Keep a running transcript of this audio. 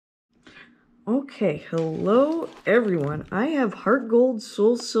Okay, hello everyone. I have HeartGold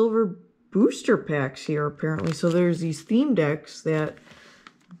SoulSilver booster packs here apparently. So there's these theme decks that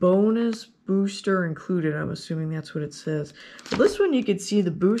bonus booster included. I'm assuming that's what it says. Well, this one you can see the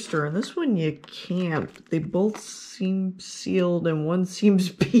booster and this one you can't. They both seem sealed and one seems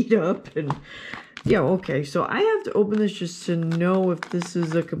beat up and yeah, okay. So I have to open this just to know if this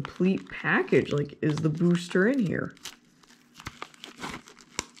is a complete package. Like, is the booster in here?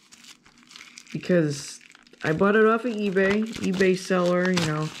 Because I bought it off of eBay seller, you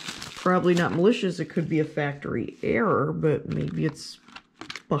know, probably not malicious. It could be a factory error, but maybe it's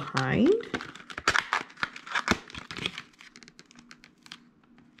behind.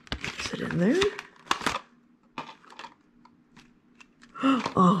 Is it in there?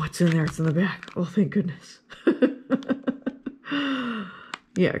 Oh, it's in there. It's in the back. Oh, thank goodness.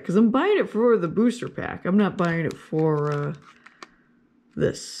 Yeah, because I'm buying it for the booster pack. I'm not buying it for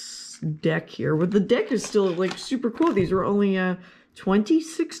this deck here. But the deck is still like super cool. These are only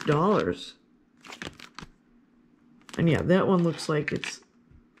 $26. And yeah, that one looks like it's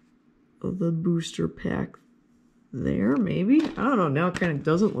the booster pack there, maybe? I don't know. Now it kind of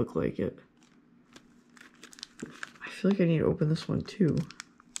doesn't look like it. I feel like I need to open this one too.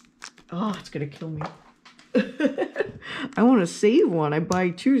 Oh, it's gonna kill me. I want to save one. I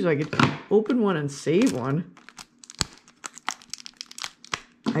buy two so I can open one and save one.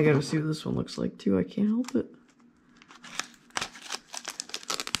 I gotta see what this one looks like too. I can't help it.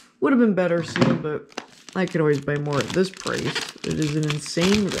 Would have been better sealed, but I could always buy more at this price. It is an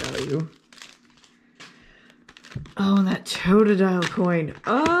insane value. Oh, and that Totodile coin.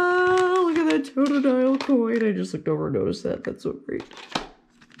 Oh, look at that Totodile coin. I just looked over and noticed that. That's so great.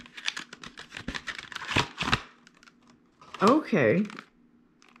 Okay.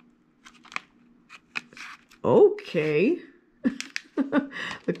 Okay.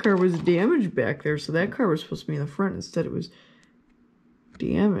 The car was damaged back there, so that car was supposed to be in the front. Instead, it was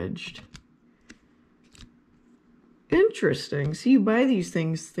damaged. Interesting. See, you buy these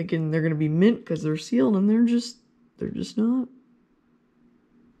things thinking they're going to be mint because they're sealed, and they're just not.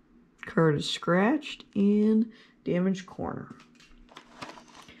 Card is scratched and damaged corner.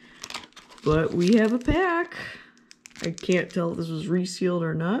 But we have a pack. I can't tell if this was resealed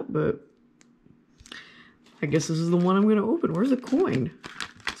or not, but I guess this is the one I'm going to open. Where's the coin?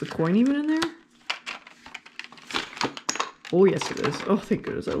 Is the coin even in there? Oh, yes it is. Oh, thank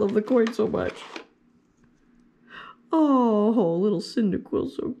goodness. I love the coin so much. Oh, little Cyndaquil,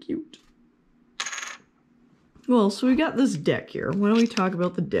 so cute. Well, so we got this deck here. Why don't we talk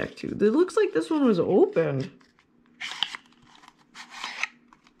about the deck, too? It looks like this one was opened.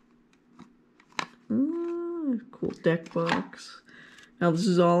 Cool deck box. Now, this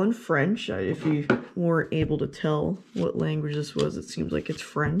is all in French. If you weren't able to tell what language this was, it seems like it's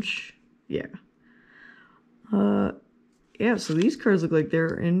French. Yeah. Yeah, so these cards look like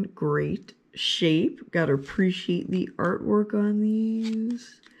they're in great shape. Gotta appreciate the artwork on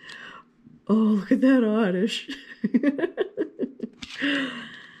these. Oh, look at that Oddish.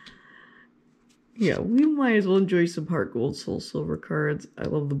 Yeah, we might as well enjoy some HeartGold SoulSilver cards. I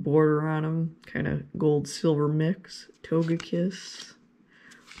love the border on them. Kind of gold-silver mix. Togekiss.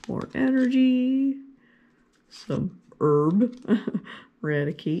 More energy. Some herb.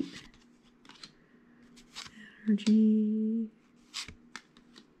 Eradicate. Energy.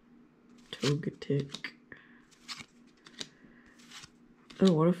 Togetic.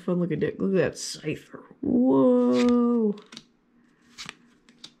 Oh, what a fun looking deck. Look at that Cipher. Whoa.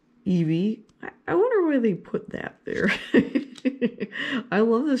 Eevee. I wonder why they put that there. I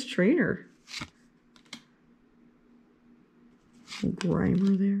love this trainer.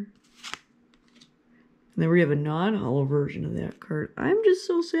 Grimer there. And then we have a non-hollow version of that card. I'm just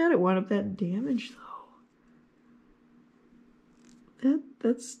so sad it wound up that damaged though.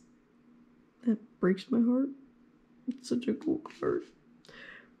 That breaks my heart. It's such a cool card.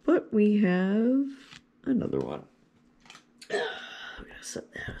 But we have another one. I'm gonna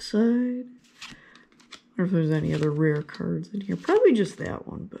set that aside. I wonder if there's any other rare cards in here. Probably just that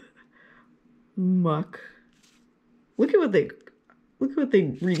one, but Muck. Look at what they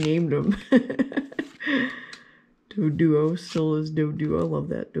renamed them. Doduo still is Doduo. I love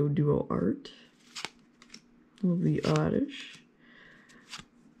that Doduo art. Love the Oddish.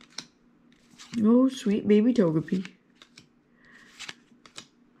 Oh, sweet baby Togepi.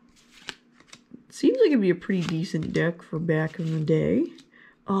 Seems like it'd be a pretty decent deck for back in the day.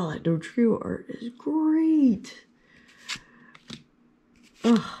 Oh, that Dodrio art is great.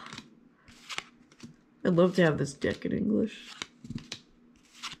 Oh, I'd love to have this deck in English.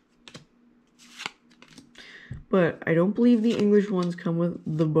 but I don't believe the English ones come with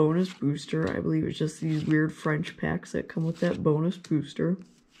the bonus booster. I believe it's just these weird French packs that come with that bonus booster.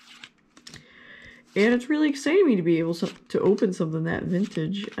 And it's really exciting me to be able to open something that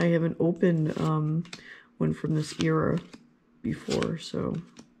vintage. I haven't opened one from this era before, so...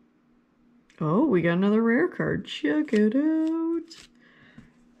 Oh, we got another rare card. Check it out.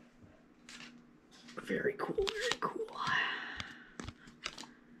 Very cool, very cool.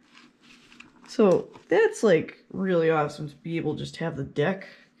 So that's like really awesome to be able to just have the deck,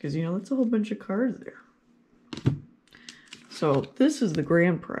 because you know that's a whole bunch of cards there. So this is the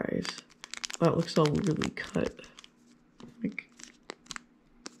grand prize. Wow, it looks all really cut, like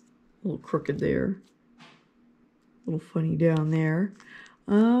a little crooked there, a little funny down there.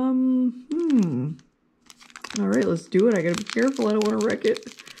 All right, let's do it. I gotta be careful. I don't want to wreck it.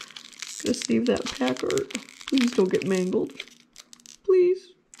 Gotta save that pack art. Please don't get mangled.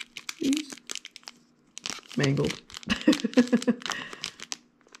 Please, please. Mangled.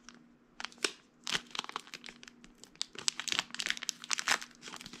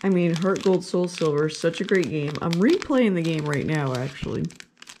 I mean, HeartGold SoulSilver is such a great game. I'm replaying the game right now, actually.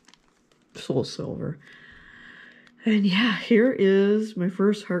 SoulSilver. And yeah, here is my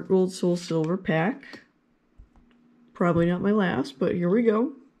first HeartGold SoulSilver pack. Probably not my last, but here we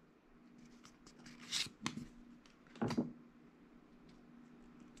go.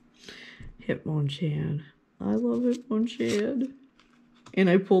 Hitmonchan. I love Hitmonchan. And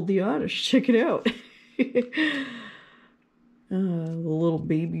I pulled the Oddish. Check it out. The little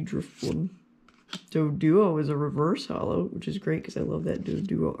baby Drifloon. Doduo is a reverse holo, which is great because I love that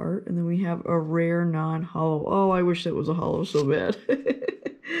Doduo art. And then we have a rare non-holo. Oh, I wish that was a holo so bad.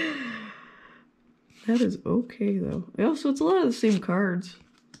 That is okay, though. Also, it's a lot of the same cards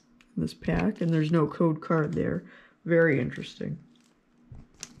in this pack, and there's no code card there. Very interesting.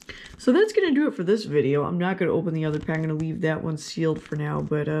 So that's going to do it for this video. I'm not going to open the other pack. I'm going to leave that one sealed for now.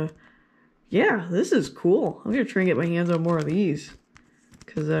 But, yeah, this is cool. I'm going to try and get my hands on more of these.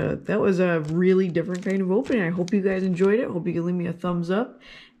 Because that was a really different kind of opening. I hope you guys enjoyed it. Hope you can leave me a thumbs up.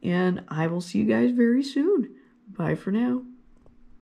 And I will see you guys very soon. Bye for now.